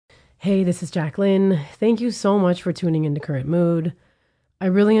Hey, this is Jacqueline. Thank you so much for tuning into Current Mood. I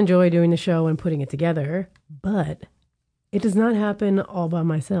really enjoy doing the show and putting it together, but it does not happen all by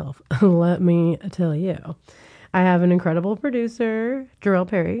myself. Let me tell you. I have an incredible producer, Jarrell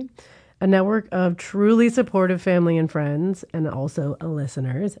Perry, a network of truly supportive family and friends, and also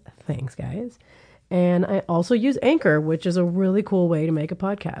listeners. Thanks, guys. And I also use Anchor, which is a really cool way to make a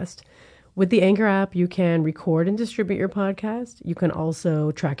podcast. With the Anchor app, you can record and distribute your podcast. You can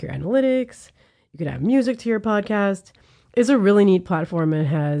also track your analytics. You can add music to your podcast. It's a really neat platform and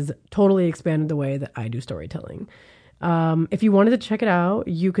has totally expanded the way that I do storytelling. If you wanted to check it out,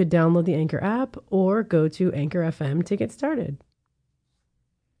 you could download the Anchor app or go to Anchor FM to get started.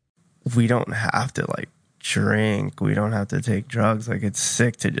 We don't have to drink. We don't have to take drugs. It's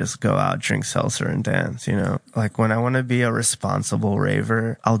sick to just go out, drink seltzer and dance, when I want to be a responsible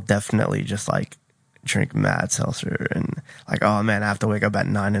raver, I'll definitely just drink mad seltzer and oh man, I have to wake up at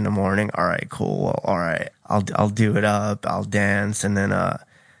 9 a.m. All right, cool. Well, all right. I'll do it up. I'll dance. And then,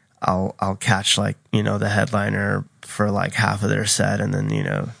 I'll catch the headliner for half of their set. And then,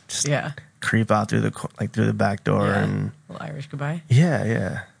 just creep out through the back door and a little Irish goodbye.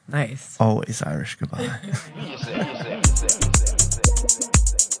 Yeah. Nice. Always Irish goodbye.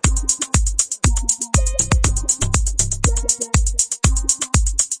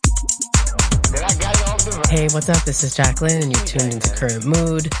 Hey, what's up? This is Jacqueline, and you're tuned into Current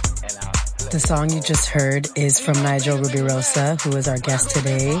Mood. The song you just heard is from Nigel Rubirosa, who is our guest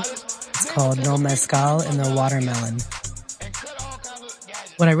today. It's called No Mezcal in the Watermelon.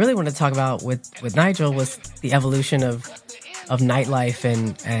 What I really wanted to talk about with Nigel was the evolution of nightlife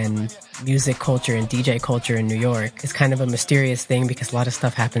and music culture and DJ culture in New York. It's kind of a mysterious thing because a lot of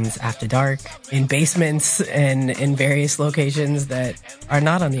stuff happens after dark in basements and in various locations that are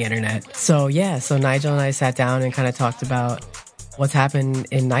not on the internet. So Nigel and I sat down and kind of talked about what's happened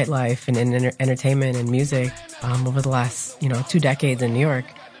in nightlife and in entertainment and music over the last 2 decades in New York.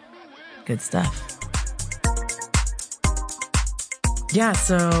 Good stuff. Yeah,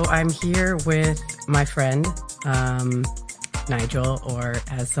 so I'm here with my friend, Nigel, or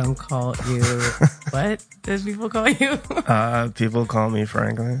as some call you, what does people call you? People call me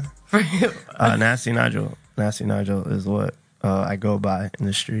Franklin. Nasty Nigel. Nasty Nigel is what I go by in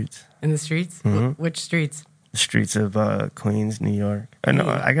the streets. In the streets? Mm-hmm. Which streets? The streets of Queens, New York.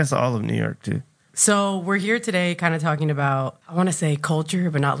 I guess all of New York, too. So we're here today kind of talking about, I want to say culture,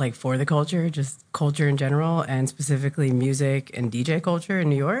 but not for the culture, just culture in general, and specifically music and DJ culture in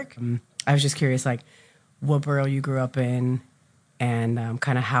New York. I was just curious, what borough you grew up in, and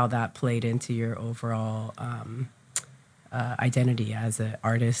kind of how that played into your overall identity as an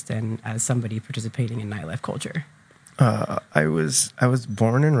artist and as somebody participating in nightlife culture. I was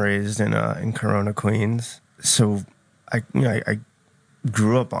born and raised in Corona, Queens. So I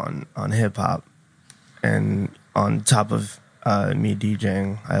grew up on hip hop, and on top of me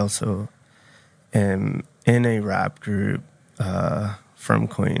DJing, I also am in a rap group from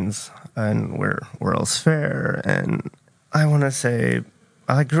Queens, and we're World's Fair, and I want to say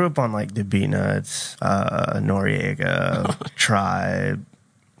I grew up on the Beatnuts, Noriega, Tribe,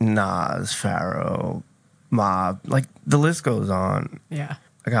 Nas, Pharaoh, Mob, the list goes on. Yeah.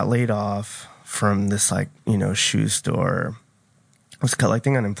 I got laid off from this shoe store. I was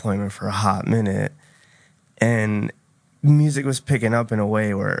collecting unemployment for a hot minute, and music was picking up in a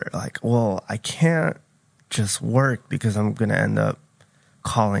way where I can't just work because I'm going to end up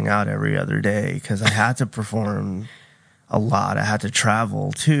calling out every other day because I had to perform a lot. I had to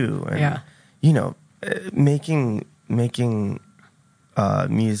travel too. And, making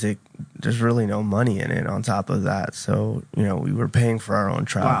music, there's really no money in it on top of that. So, we were paying for our own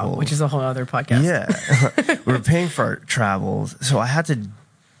travel. Wow, which is a whole other podcast. Yeah. We were paying for our travels. So I had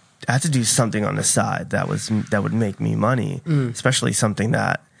to do something on the side that would make me money, especially something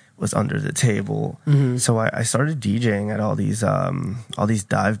that was under the table. Mm-hmm. So I started DJing at all these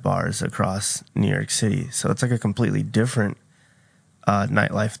dive bars across New York City. So it's a completely different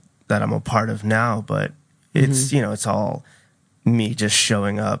nightlife that I'm a part of now, but it's it's all me just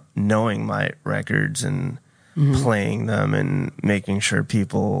showing up, knowing my records and playing them and making sure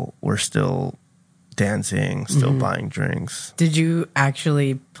people were still dancing, still buying drinks. Did you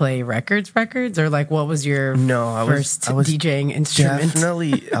actually play records, or what was your first DJing instrument?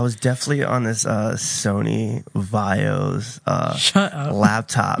 I was definitely on this Sony Vios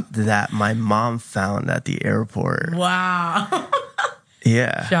laptop that my mom found at the airport. Wow.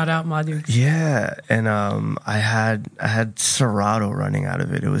 Yeah. Shout out, my dude. Yeah, and I had Serato running out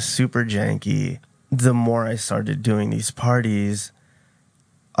of it. It was super janky. The more I started doing these parties,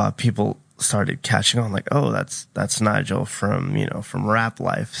 people started catching on, like, oh, that's Nigel from, from Rap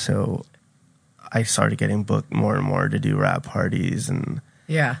Life. So I started getting booked more and more to do rap parties, and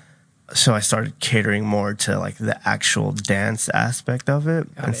Yeah. so I started catering more to like the actual dance aspect of it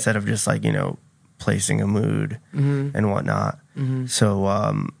instead of just like, placing a mood and whatnot.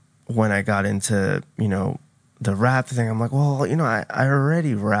 So when I got into, the rap thing, I'm like, well, I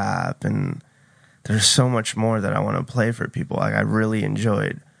already rap, and there's so much more that I want to play for people. Like, I really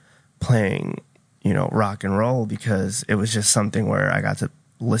enjoyed playing, rock and roll, because it was just something where I got to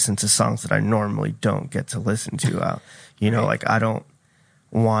listen to songs that I normally don't get to listen to. Like, I don't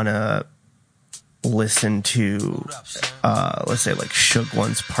want to listen to, let's say, like Shook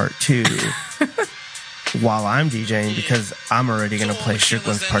One's Part 2 while I'm DJing, because I'm already going to play Shook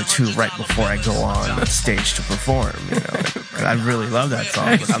One's Part 2 right before I go on stage to perform. I really love that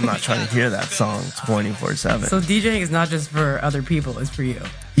song, but I'm not trying to hear that song 24/7. So DJing is not just for other people, it's for you.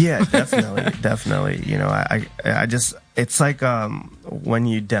 Yeah, definitely. I just, it's like when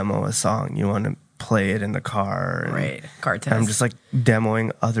you demo a song, you want to play it in the car. Right, car test. I'm just like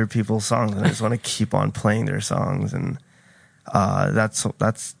demoing other people's songs, and I just want to keep on playing their songs, and that's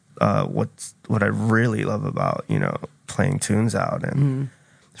what I really love about playing tunes out. And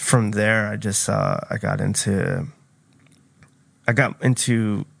from there, I just I got into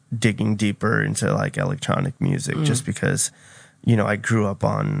digging deeper into like electronic music, just because I grew up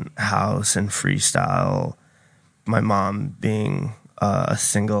on house and freestyle. My mom being a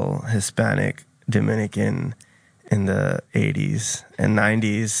single Hispanic Dominican in the 80s and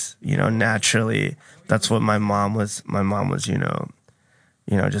 90s, naturally that's what my mom was,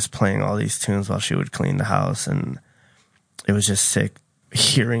 just playing all these tunes while she would clean the house. And it was just sick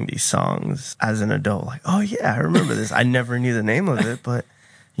hearing these songs as an adult, like, oh yeah, I remember this. I never knew the name of it, but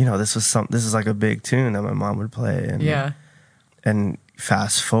this is like a big tune that my mom would play. And and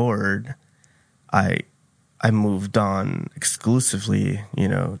fast forward, I moved on exclusively,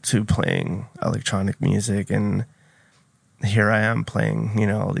 to playing electronic music, and here I am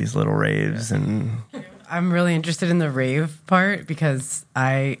playing, all these little raves. And I'm really interested in the rave part, because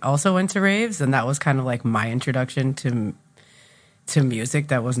I also went to raves, and that was kind of like my introduction to music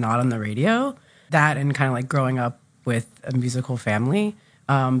that was not on the radio. That, and kind of like growing up with a musical family.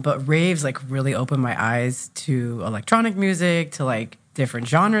 But raves like really opened my eyes to electronic music, to like different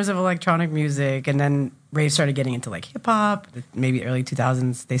genres of electronic music. And then raves started getting into like hip hop. Maybe early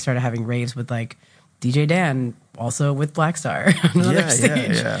 2000s, they started having raves with like DJ Dan, also with Black Star on another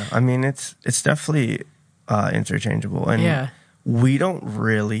stage. Yeah. I mean, it's definitely interchangeable. And we don't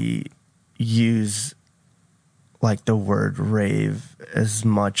really use like the word rave as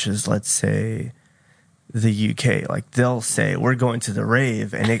much as, let's say, the UK. Like, they'll say we're going to the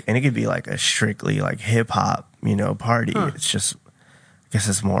rave, and it could be like a strictly like hip hop, party. It's just, I guess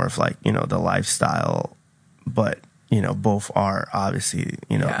it's more of like, the lifestyle, but both are obviously,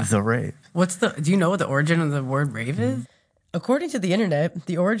 the rave. Do you know what the origin of the word rave is? According to the internet,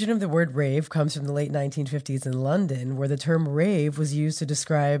 the origin of the word rave comes from the late 1950s in London, where the term rave was used to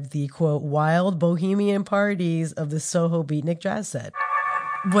describe the, quote, wild bohemian parties of the Soho beatnik jazz set.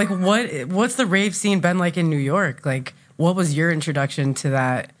 Like, what's the rave scene been like in New York? Like, what was your introduction to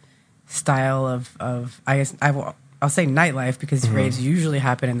that style of I guess I'll say nightlife, because raves usually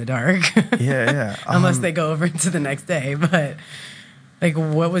happen in the dark. Yeah. Unless they go over into the next day. But, like,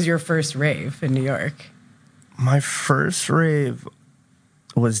 what was your first rave in New York? My first rave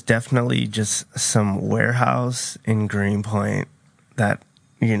was definitely just some warehouse in Greenpoint that,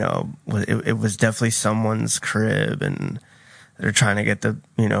 it was definitely someone's crib, and they're trying to get the,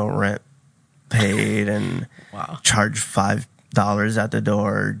 rent paid, and charge $5 at the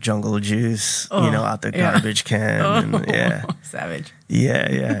door, Jungle Juice, out the garbage can. And, savage.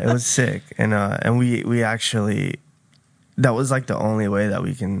 Yeah. It was sick. And we actually, that was like the only way that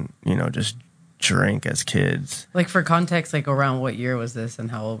we can, just drink as kids. Like, for context, like, around what year was this,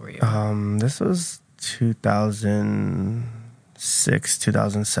 and how old were you? This was 2006,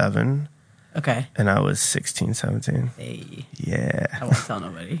 2007. Okay. And I was 16, 17. Hey. Yeah. I won't tell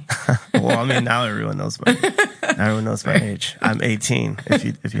nobody. Well, I mean, now everyone knows my age. I'm 18,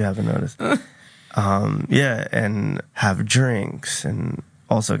 if you haven't noticed. And have drinks, and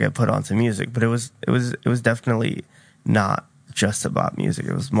also get put onto music. But it was definitely not just about music.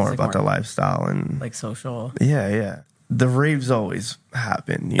 It was more about the lifestyle and like social. Yeah. The raves always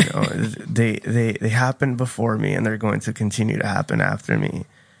happen, they happened before me, and they're going to continue to happen after me.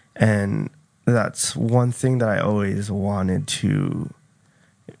 And that's one thing that I always wanted to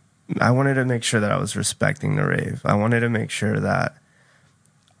make sure that I was respecting the rave. I wanted to make sure that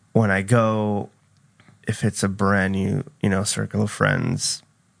when I go, if it's a brand new, circle of friends,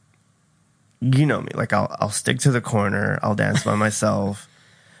 you know me, like I'll stick to the corner. I'll dance by myself.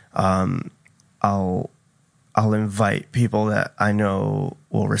 I'll invite people that I know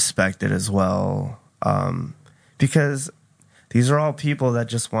will respect it as well. Because these are all people that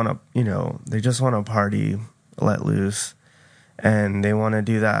just want to, they just want to party, let loose, and they want to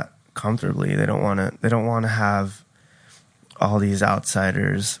do that comfortably. They don't want to have all these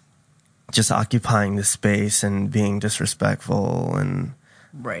outsiders just occupying the space and being disrespectful and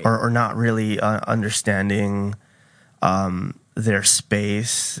right. or not really understanding their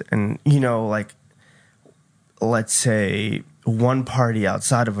space. And like, let's say one party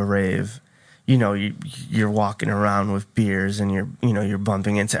outside of a rave, you're walking around with beers and you're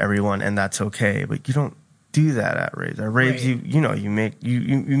bumping into everyone, and that's okay. But you don't do that at raves. At raves, right.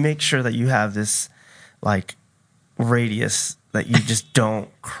 you make sure that you have this like radius that you just don't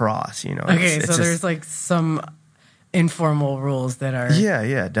cross. Okay, so there's like some informal rules that are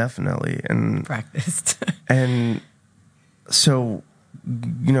yeah, definitely, and practiced. And so,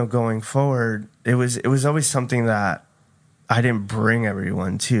 going forward, it was always something that I didn't bring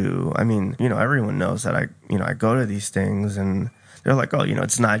everyone to. I mean, everyone knows that I go to these things and they're like, oh,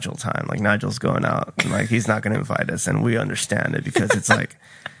 it's Nigel time. Like, Nigel's going out and like, he's not going to invite us. And we understand it because it's like,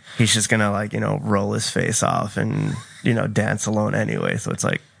 he's just going to like, roll his face off and, dance alone anyway. So it's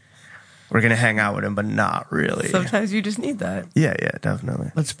like, we're going to hang out with him, but not really. Sometimes you just need that. Yeah,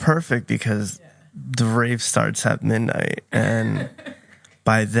 definitely. It's perfect because the rave starts at midnight. And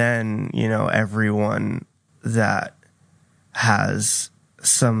by then, everyone that has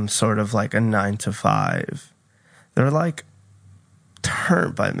some sort of like a 9 to 5, they're like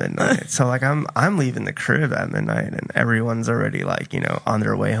turned by midnight. So like I'm leaving the crib at midnight and everyone's already like, on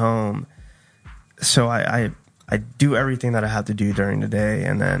their way home. So I do everything that I have to do during the day,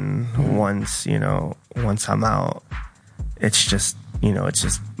 and then once I'm out, it's just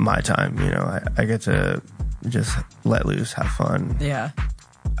my time. I get to just let loose, have fun. Yeah.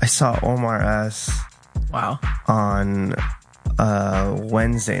 I saw Omar S. Wow. On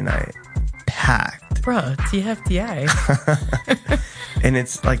Wednesday night, packed. Bro, TFDI. And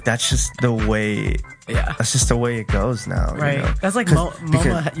it's like, that's just the way. Yeah. That's just the way it goes now. Right. That's like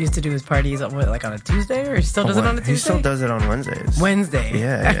Moma used to do his parties on a Tuesday, or he still does it on a Tuesday? He still does it on Wednesdays. Wednesday.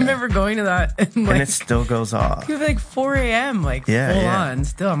 Yeah. I remember going to that. And it still goes off. It was like 4 a.m., like full on.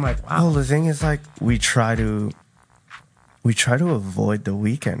 Still, I'm like, wow. Well, the thing is, like, we try to avoid the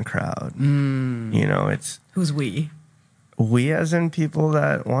weekend crowd. It's... Who's we? We as in people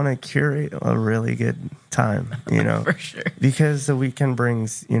that want to curate a really good time, For sure. Because the weekend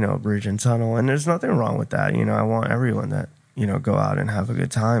brings, bridge and tunnel, and there's nothing wrong with that. I want everyone that, go out and have a good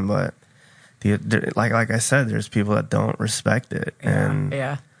time, but like I said, there's people that don't respect it, and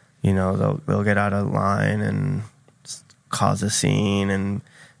they'll get out of line and cause a scene and,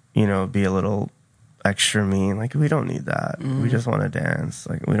 be a little extra mean. Like, we don't need that. We just want to dance.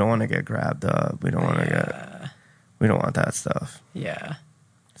 Like, we don't want to get grabbed up. We don't want to we don't want that stuff. Yeah.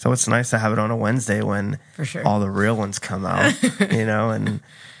 So it's nice to have it on a Wednesday when for sure all the real ones come out, and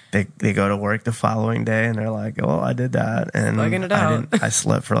they go to work the following day and they're like, oh, I did that. And I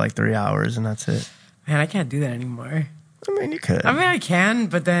slept for like 3 hours and that's it. Man, I can't do that anymore. I mean, you could. I mean, I can,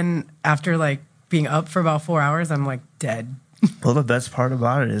 but then after like being up for about 4 hours, I'm like dead. Well, the best part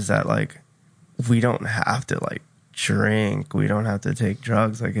about it is that like, we don't have to like drink. We don't have to take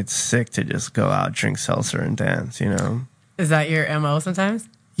drugs. Like, it's sick to just go out, drink seltzer, and dance. Is that your MO sometimes?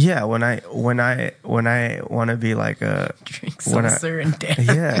 Yeah, when I want to be like a drink seltzer and dance.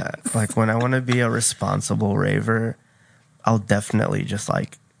 Yeah, like when I want to be a responsible raver, I'll definitely just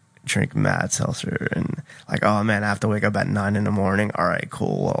like drink mad seltzer and like, oh man, I have to wake up at 9 a.m. All right,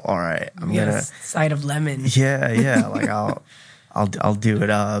 cool. Well, all right, I'm gonna side of lemon. Yeah. Like I'll do it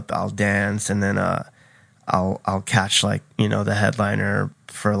up. I'll dance, and then I'll catch like the headliner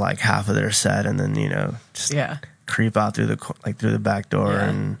for like half of their set, and then just creep out through the back door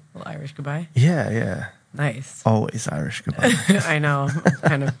and a little Irish goodbye. Yeah. Nice. Always Irish goodbye. I know. I'm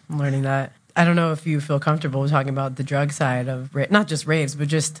kind of learning that. I don't know if you feel comfortable talking about the drug side of not just raves, but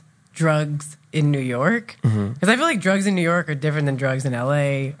just drugs in New York. Because I feel like drugs in New York are different than drugs in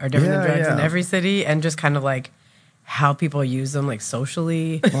LA, are different than drugs in every city, and just kind of like how people use them, like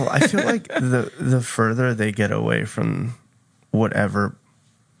socially. Well, I feel like the further they get away from whatever,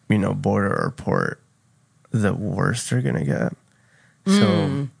 border or port, the worse they're gonna get.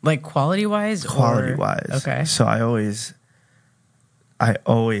 So, like quality wise. Okay. So I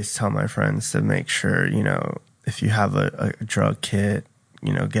always tell my friends to make sure, if you have a drug kit,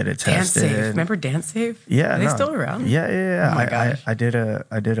 get it tested. Dance Safe. Remember Dance Safe? Yeah. Are they still around? Yeah. Oh my gosh. I did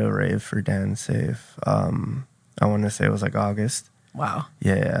a rave for Dance Safe. I want to say it was like August. Wow.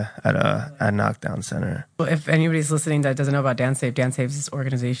 Yeah, at Knockdown Center. Well, if anybody's listening that doesn't know about Dance Safe is this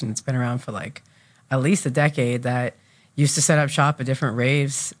organization that's been around for like at least a decade that used to set up shop at different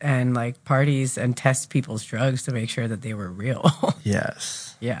raves and like parties and test people's drugs to make sure that they were real.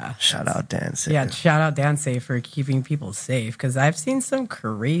 Yes. Yeah. Shout out Dance Safe. Yeah, shout out Dance Safe for keeping people safe because I've seen some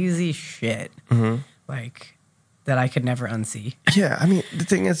crazy shit like that I could never unsee. Yeah, I mean, the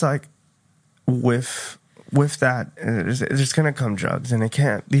thing is like with that, there's gonna come drugs, and it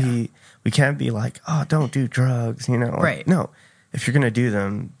can't be. We can't be like, oh, don't do drugs, you know? Like, Right. No, if you're gonna do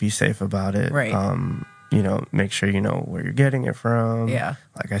them, be safe about it. Right. You know, make sure you know where you're getting it from. Yeah.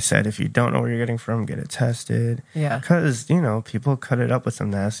 Like I said, if you don't know where you're getting from, get it tested. Yeah. Because people cut it up with some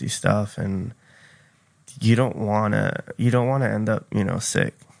nasty stuff, and you don't wanna end up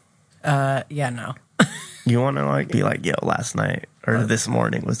sick. Yeah, no. You want to like be like, yo, last night or this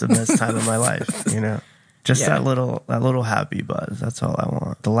morning was the best time of my life, Just that little happy buzz. That's all I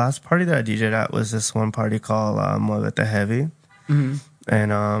want. The last party that I DJ'd at was this one party called Muévete Heavy.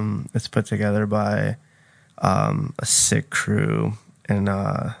 And it's put together by a sick crew, and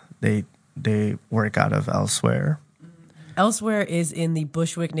they work out of Elsewhere. Elsewhere is in the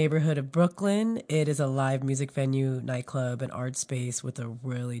Bushwick neighborhood of Brooklyn. It is a live music venue, nightclub, and art space with a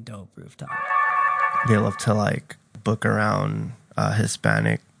really dope rooftop. They love to like book around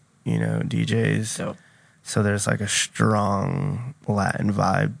Hispanic, DJs. Dope. So there's like a strong Latin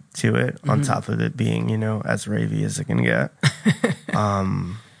vibe to it, on top of it being, as ravey as it can get.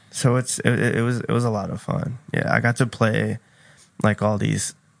 So it was a lot of fun. Yeah, I got to play like all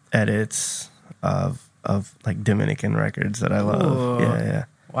these edits of like Dominican records that I love. Ooh. Yeah.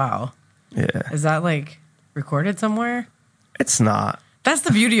 Wow. Yeah. Is that like recorded somewhere? It's not. That's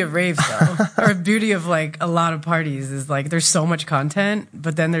the beauty of raves, though, or beauty of like a lot of parties is like there's so much content,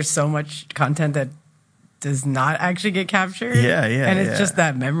 but then there's so much content that does not actually get captured. Yeah. And it's just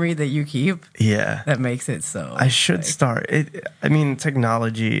that memory that you keep. Yeah. That makes it so. I should start it. I mean,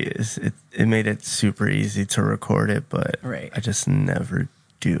 technology it made it super easy to record it, but Right. I just never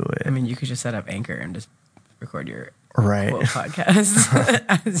do it. I mean, you could just set up Anchor and just record your right quote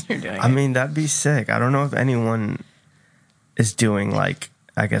podcast as you're doing it. I mean, that'd be sick. I don't know if anyone is doing like,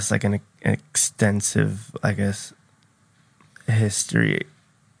 I guess, like an extensive, I guess, history,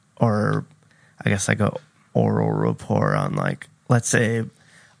 or I guess like a oral report on, like, let's say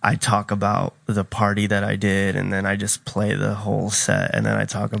I talk about the party that I did and then I just play the whole set and then I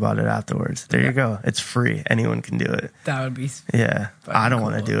talk about it afterwards. There you go. It's free. Anyone can do it. That would be Yeah. I don't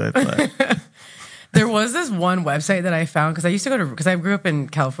want to do it, but there was this one website that I found because I used to go to, because I grew up in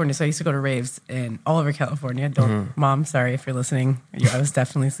California, so I used to go to raves in all over California. Mom, sorry if you're listening. I was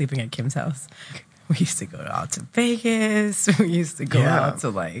definitely sleeping at Kim's house. We used to go out to Vegas. We used to go out to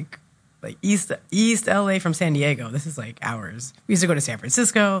like East LA from San Diego. This is like hours. We used to go to San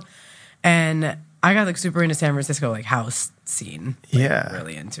Francisco, and I got like super into San Francisco like house scene. Like,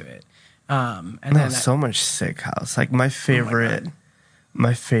 really into it. And then so much sick house. Like my favorite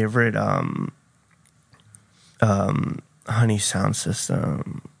Honey sound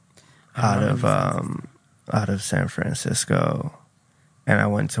system out of San Francisco, and I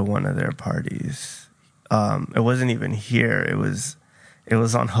went to one of their parties. It wasn't even here. It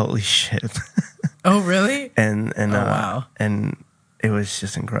was on Holy Ship. Oh, really? and wow. And it was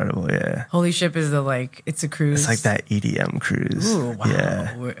just incredible. Yeah. Holy Ship is it's a cruise. It's like that EDM cruise. Ooh, wow.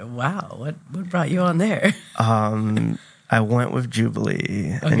 Yeah. Wow. What brought you on there? I went with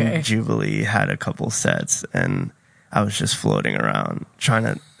Jubilee, and Jubilee had a couple sets, and I was just floating around trying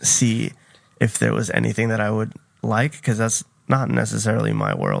to see if there was anything that I would like, because that's not necessarily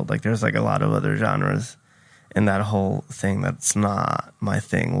my world. Like, there's like a lot of other genres in that whole thing that's not my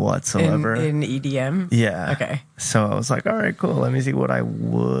thing whatsoever. In EDM? Yeah. Okay. So I was like, all right, cool. Let me see what I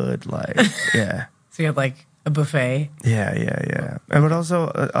would like. Yeah. So you had like a buffet? Yeah. But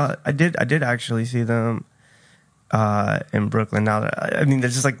also, I did actually see them in Brooklyn. Now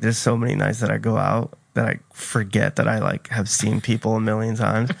that there's so many nights that I go out that I forget that I like have seen people a million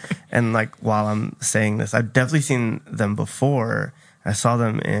times. And like, while I'm saying this, I've definitely seen them before. I saw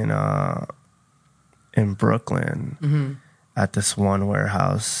them in Brooklyn at this one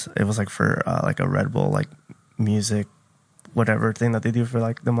warehouse. It was like for like a Red Bull like music whatever thing that they do for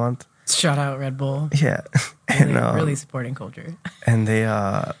like the month. Shout out Red Bull. Yeah. And really supporting culture. And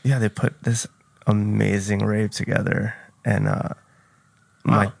they put this amazing rave together, and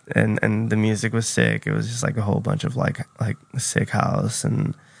wow. and the music was sick. It was just like a whole bunch of like sick house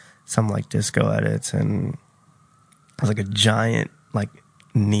and some like disco edits, and it was like a giant like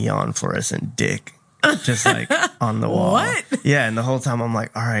neon fluorescent dick just like on the wall. What? Yeah, and the whole time I'm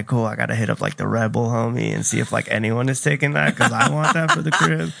like, all right, cool. I gotta hit up like the Rebel homie and see if like anyone is taking that because I want that for the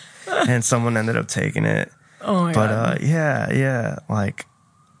crib. And someone ended up taking it. Oh my god. Yeah. Like,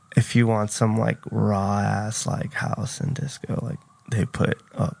 if you want some like raw ass like house and disco, like they put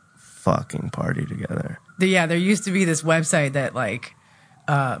a fucking party together. Yeah, there used to be this website that like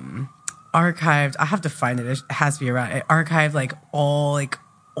archived. I have to find it. It has to be around. It archived like all like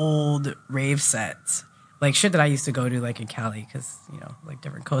old rave sets, like shit that I used to go to like in Cali because like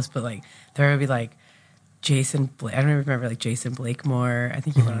different coasts. But like there would be like Jason Blake. I don't even remember like Jason Blakemore. I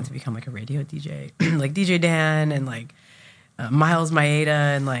think he went on to become like a radio DJ, like DJ Dan and like Miles Maeda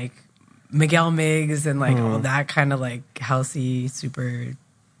and like Miguel Miggs and like all that kind of like housey, super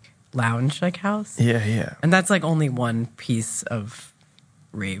lounge like house. Yeah. And that's like only one piece of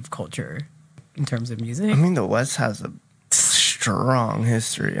rave culture in terms of music. I mean, the West has a strong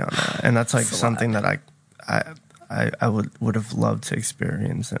history on that, and that's like something that I would have loved to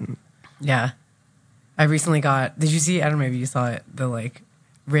experience. And yeah, I recently got. Did you see? I don't know if you saw it. The like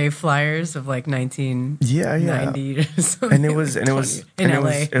rave flyers of like 1990 or something. And it was in LA. It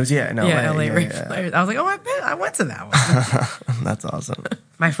was in LA. Yeah, LA rave flyers. I was like, oh, I went to that one. That's awesome.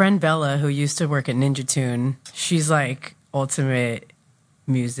 My friend Bella, who used to work at Ninja Tune, she's like ultimate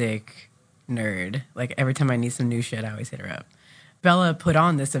music nerd. Like every time I need some new shit, I always hit her up. Bella put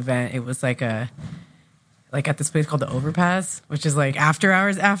on this event. It was like at this place called the Overpass, which is like after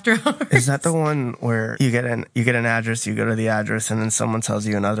hours. Is that the one where you get an address, you go to the address, and then someone tells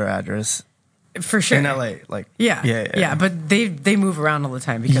you another address? For sure. In LA, like yeah. But they move around all the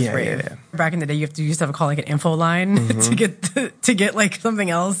time because rave. Yeah. Back in the day, you used to have to call like an info line to get like something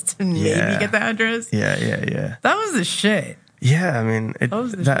else to maybe get the address. Yeah. That was the shit. Yeah, I mean,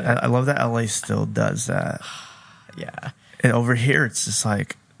 I love that LA still does that. Yeah. And over here, it's just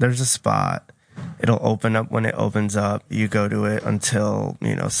like there's a spot. It'll open up when it opens up. You go to it until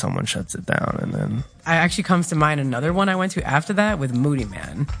someone shuts it down, and then. I actually comes to mind another one I went to after that with Moody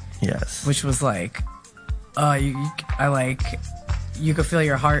Man. Yes. Which was like, you could feel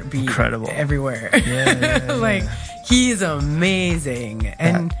your heartbeat. Incredible. Everywhere. Yeah. Like he's amazing,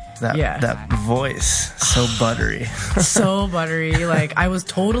 and that voice so buttery. So buttery. Like I was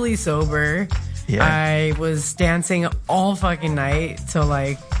totally sober. Yeah. I was dancing all fucking night till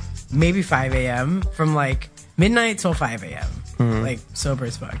like maybe 5 a.m. from like midnight till 5 a.m. Like sober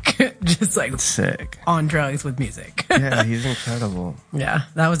as fuck. Just like sick. On drugs with music. Yeah, he's incredible. Yeah,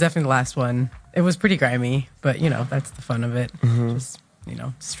 that was definitely the last one. It was pretty grimy, but that's the fun of it. Just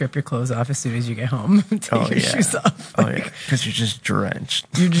strip your clothes off as soon as you get home. Take your shoes off. Because you're just drenched.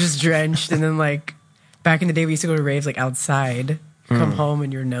 And then like back in the day we used to go to raves like outside. Come home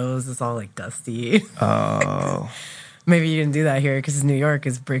and your nose is all like dusty. Oh. Maybe you didn't do that here because New York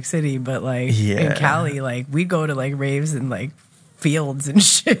is brick city, but like in Cali, like we go to like raves and like fields and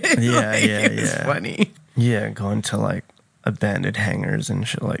shit. Yeah, It's funny. Yeah, going to like abandoned hangars and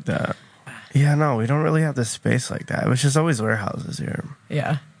shit like that. Yeah, no, we don't really have the space like that. It's just always warehouses here.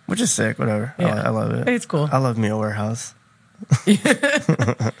 Yeah. Which is sick, whatever. Yeah. I love it. It's cool. I love me a warehouse.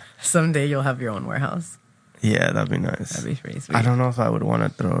 Someday you'll have your own warehouse. Yeah, that'd be nice. That'd be pretty sweet. I don't know if I would want to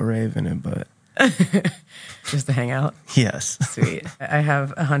throw a rave in it, but... Just to hang out? Yes. Sweet. I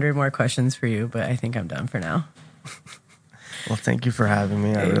have 100 more questions for you, but I think I'm done for now. Well, thank you for having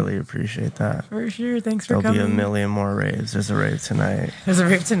me. I really appreciate that. For sure. Thanks for coming. There'll be a million more raves. There's a rave tonight. There's a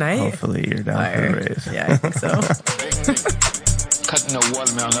rave tonight? Hopefully you're down for the rave. Yeah, I think so. Cutting the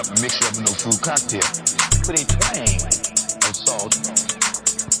watermelon up and mix it up in no fruit cocktail. Put a twang of salt.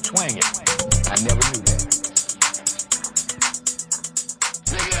 Twang it. I never knew that.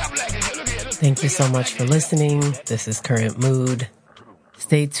 Thank you so much for listening. This is Current Mood.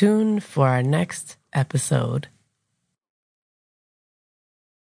 Stay tuned for our next episode.